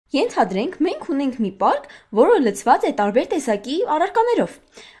Ենթադրենք մենք ունենք մի պարկ, որը լցված է տարբեր տեսակի առարկաներով։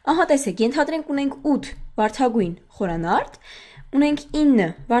 Ահա տեսեք, ենթադրենք ունենք 8 վարդագույն խորանարդ, ունենք 9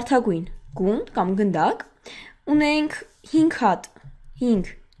 վարդագույն գունդ կամ գնդակ, ունենք 5 հատ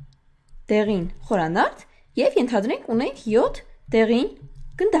 5 դեղին խորանարդ եւ ենթադրենք ունենք 7 դեղին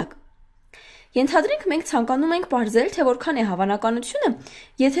գնդակ։ Ենթադրենք մենք ցանկանում ենք պարզել, թե որքան է հավանականությունը,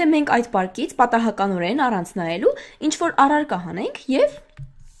 եթե մենք այդ պարկից պատահականորեն առանց նայելու ինչ որ առարկա հանենք եւ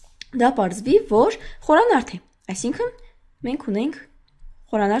դա պարզվի, որ խորանարդ է։ Այսինքն մենք ունենք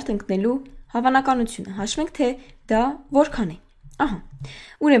խորանարդ ընկնելու հավանականությունը։ Հաշվենք, թե դա որքան է։ Ահա։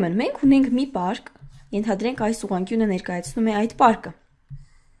 Ուրեմն մենք ունենք մի պարկ, ենթադրենք այս ուղղանկյունը ներկայացնում է այդ պարկը։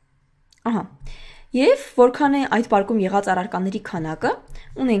 Ահա։ Եվ որքան է այդ պարկում եղած առարկաների քանակը,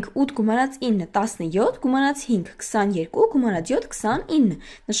 ունենք 8 գումարած 9 17 գումարած 5 22 գումարած 7 29,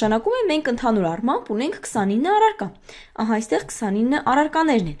 նշանակում է մենք ընդհանուր առմամբ ունենք 29 առարկա։ Ահա այստեղ 29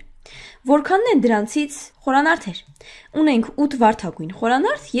 առարկաներն են։ Որքանն են դրանցից խորանարդեր։ Ունենք 8 վարդագույն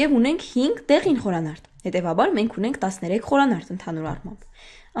խորանարդ եւ ունենք 5 դեղին խորանարդ։ Հետևաբար մենք ունենք 13 խորանարդ ընդհանուր առմամբ։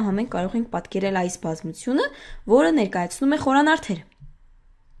 Ահա մենք կարող ենք պատկերել այս բազմությունը, որը ներկայացնում է խորանարդերը։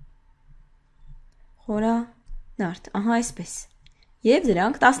 Խորանարդ, ահա այսպես։ Եվ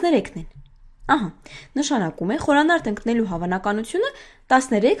դրանք 13-ն են։ Ահա, նշանակում է խորանարդ ընկնելու հավանականությունը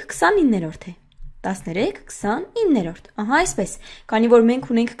 13/29 է։ 13/29, ահա այսպես, քանի որ մենք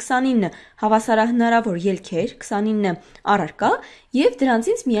ունենք 29 հավասարահնարավոր ելքեր, 29 առարկա եւ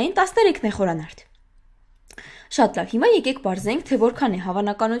դրանցից միայն 13-ն է խորանարդ։ Շատ լավ, հիմա եկեք բարձենք, թե որքան է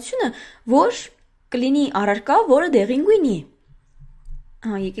հավանականությունը, որ կլինի առարկա, որը դեղին գույնի է։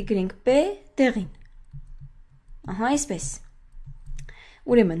 Ահա, եկեք գրենք P դեղին։ Ահա այսպես։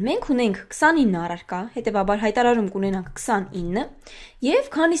 Ուրեմն մենք ունենք 29 առարկա, հետևաբար հայտարարում կունենանք 29 եւ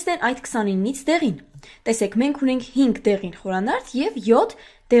քանիսն են այդ 29-ից դեղին։ Տեսեք, մենք ունենք 5 դեղին խորանարդ եւ 7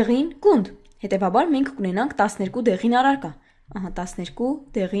 դեղին գունդ։ Հետևաբար մենք կունենանք 12 դեղին առարկա։ Ահա 12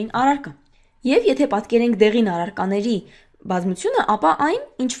 դեղին առարկա։ Եվ եթե պատկերենք դեղին առարկաների բազմությունը, ապա այն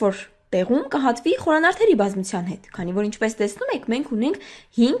ինչ որ տեղում կհատվի խորանարդերի բազմության հետ, քանի որ ինչպես տեսնում եք, մենք ունենք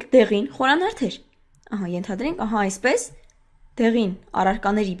 5 դեղին խորանարդեր։ Ահա ենթադրենք, ահա այսպես դեղին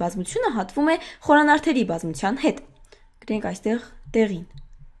առարկաների բազմությունը հատվում է խորանարդերի բազմության հետ։ Գրենք այստեղ դեղին։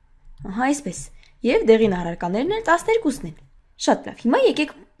 Ահա այսպես։ Եվ դեղին առարկաներն են 12-ն են։ Շատ լավ։ Հիմա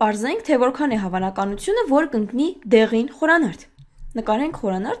եկեք պարզենք, թե որքան է հավանականությունը, որ կընկնի դեղին խորանարդ։ Նկարենք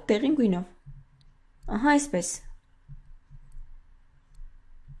խորանարդ դեղին գույնով։ Ահա այսպես։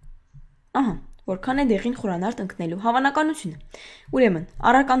 Ահա, որքան է դեղին խորանարդ ընկնելու հավանականությունը։ Ուրեմն,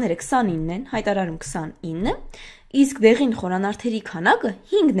 առարկաները 29-ն են, հայտարարում 29, իսկ դեղին խորանարդերի քանակը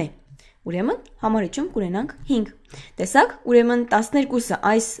 5-ն է։ Ուրեմն, համարիչում կունենանք 5։ Տեսակ, ուրեմն 12-ը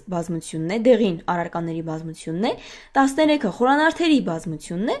այս բազմությունն է, դեղին առարկաների բազմությունն է, 13-ը խորանարդերի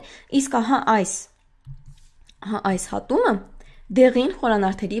բազմությունն է, իսկ ահա այս հատումը դեղին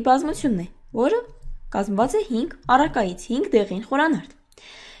խորանարդերի բազմությունն է, որը կազմված է 5 առարկայից, 5 դեղին խորանարդ։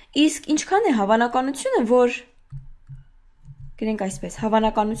 Իսկ ինչքան է հավանականությունը, որ գրենք այսպես,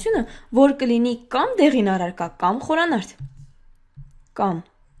 հավանականությունը, որ կլինի կամ դեղին առարկա, կամ խորանարդ։ Կամ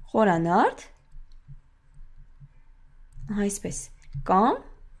խորանարդ, այսպես, կամ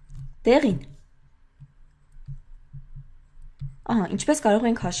դեղին։ Ահա, ինչպես կարող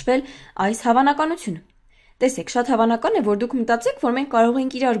ենք հաշվել այս հավանականությունը։ Տեսեք, շատ հավանական է, որ դուք մտածեք, որ մենք կարող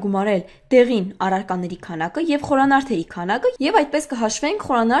ենք իրար գումարել դեղին առարկաների քանակը եւ խորանարդերի քանակը եւ այդպես կհաշվենք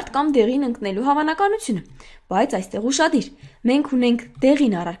խորանարդ կամ դեղին ընկնելու հավանականությունը։ Բայց այստեղ ուշադիր, մենք ունենք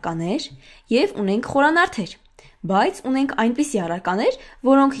դեղին առարկաներ եւ ունենք խորանարդեր, բայց ունենք այնպիսի առարկաներ,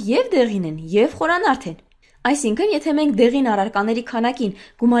 որոնք եւ դեղին են եւ խորանարդ են։ Այսինքն, եթե մենք դեղին առարկաների քանակին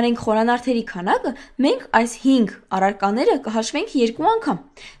գումարենք խորանարդերի քանակը, մենք այս 5 առարկաները կհաշվենք 2 անգամ։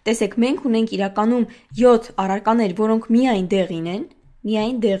 Տեսեք, մենք ունենք իրականում 7 առարկաներ, որոնք միայն դեղին են,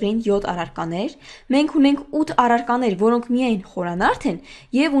 միայն դեղին 7 առարկաներ, մենք ունենք 8 առարկաներ, որոնք միայն խորանարդ են,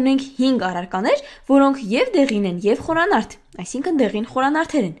 եւ ունենք 5 առարկաներ, որոնք եւ դեղին են եւ խորանարդ, այսինքն դեղին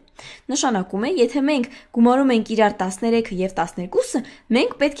խորանարդեր են։ Նշանակում է, եթե մենք գումարում ենք իրար 13-ը եւ 12-ը,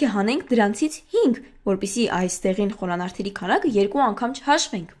 մենք պետք է հանենք դրանցից 5, որպեսզի այս դեղին խորանարդերի քանակը 2 անգամ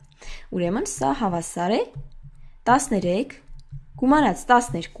չհաշվենք։ Ուրեմն սա հավասար է 13 գումարած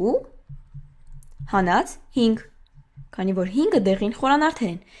 12 հանած 5, քանի որ 5-ը դեղին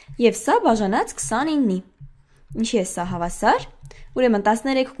խորանարդեր են, եւ սա բաժանած 29-ի։ Ինչի է սա հավասար։ Ուրեմն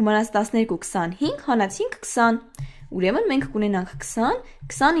 13 գումարած 12 25 հանած 5 20։ Ուրեմն մենք կունենանք 20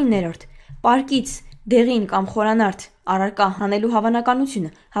 29-րդ։ Պարկից դեղին կամ խորանարդ առարկա հանելու հավանականությունը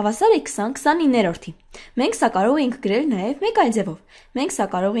հավասար է 20 29-րդի։ Մենք սա կարող ենք գրել նաև մեկ այլ ձևով։ Մենք սա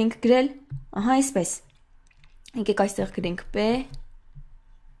կարող ենք գրել ահա այսպես։ Եկեք այստեղ գրենք P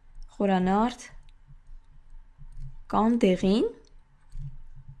խորանարդ կամ դեղին,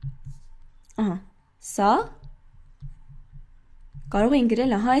 սա կարող են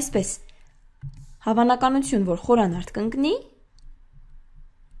գրել այսպես, հավանականություն, որ խորանարդ կընկնի,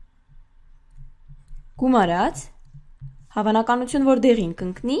 գումարած, հավանականություն, որ դեղին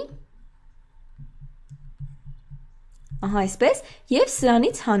կընկնի, այսպես, և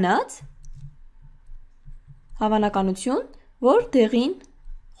սրանից հանած, հավանականություն, որ դեղին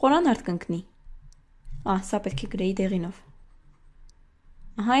խորանարդ կընկնի, սա պետք է գրեի դեղինով,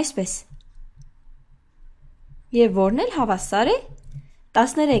 այսպես, և որն էլ հավասար է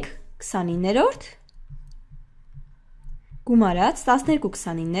 13/29, գումարած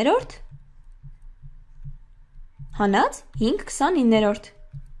 12/29, հանած 5/29,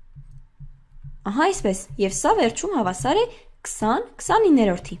 այսպես, և սա վերջում հավասար է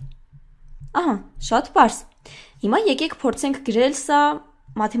 20/29-ի, շատ պարզ, հիմա եկեք փորձենք գրել սա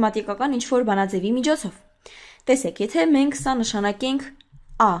մաթեմատիկական ինչ-որ բանաձևի միջոցով, տեսեք, եթե մենք սա նշանակենք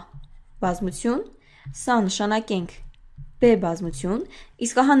A բազմություն, սա նշանակենք B բազմություն,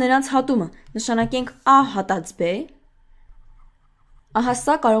 իսկ ահա նրանց հատումը նշանակենք A հատած B, ահա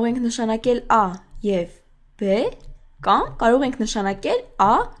սա կարող ենք նշանակել A և B, կամ կարող ենք նշանակել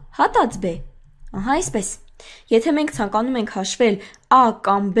A հատած B, այսպես, եթե մենք ցանկանում ենք հաշվել A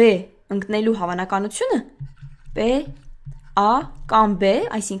կամ B ընկնելու հավանականությունը, B, A կամ B,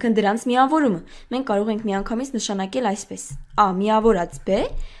 այսինքն դրանց միավորումը, մենք կարող ենք միանգամից նշանակել այսպես, A միավորած B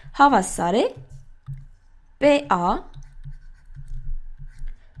հավասար է PA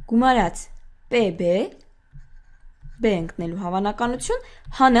գումարած PB, B ընկնելու հավանականություն,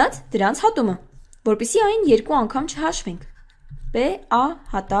 հանած դրանց հատումը, որպեսզի այն երկու անգամ չհաշվենք, PA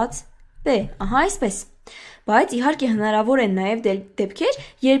հատած B, այսպես, բայց իհարկե հնարավոր են նաև դեպքեր,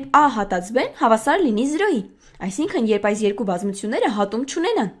 երբ A հատած B-ն հավասար լինի 0-ի, այսինքն երբ այս երկու բազմությունները հատում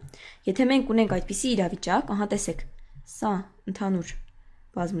չունենան, եթե մենք ունենք այդպիսի իրավիճակ, տեսեք, սա ընդհանուր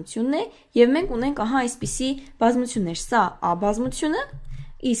բազմությունն է, և մենք ունենք այսպիսի բազմություններ, սա A բազմությունը,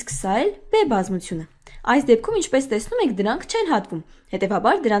 իսկ սա էլ B բազմությունը, այս դեպքում ինչպես տեսնում եք դրանք չեն հատվում,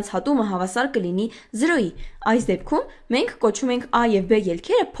 հետևաբար դրանց հատումը հավասար կլինի 0-ի, այս դեպքում մենք կոչում ենք A և B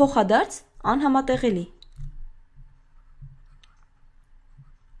ելքերը փոխադարձ անհամատեղելի,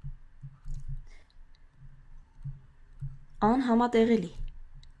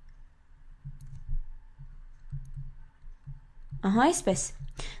 այսպես,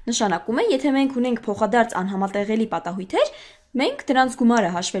 նշանակում է, եթե մենք ունենք փոխադարձ անհամատեղելի պատահույթեր, մենք դրանց գումարը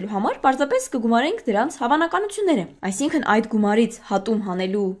հաշվելու համար պարզապես կգումարենք դրանց հավանականությունները, այսինքն այդ գումարից հատում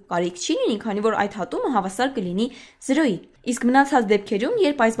հանելու կարիք չի լինի, քանի որ այդ հատումը հավասար կլինի 0-ի, իսկ մնացած դեպքերում,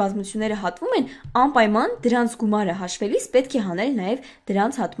 երբ այս բազմությունները հատվում են, անպայման դրանց գումարը հաշվելիս պետք է հանել նաև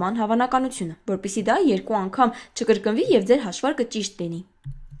դրանց հատման հավանականությունը, որպեսզի դա երկու անգամ չկրկնվի և ձեր հաշվարկը ճիշտ լինի։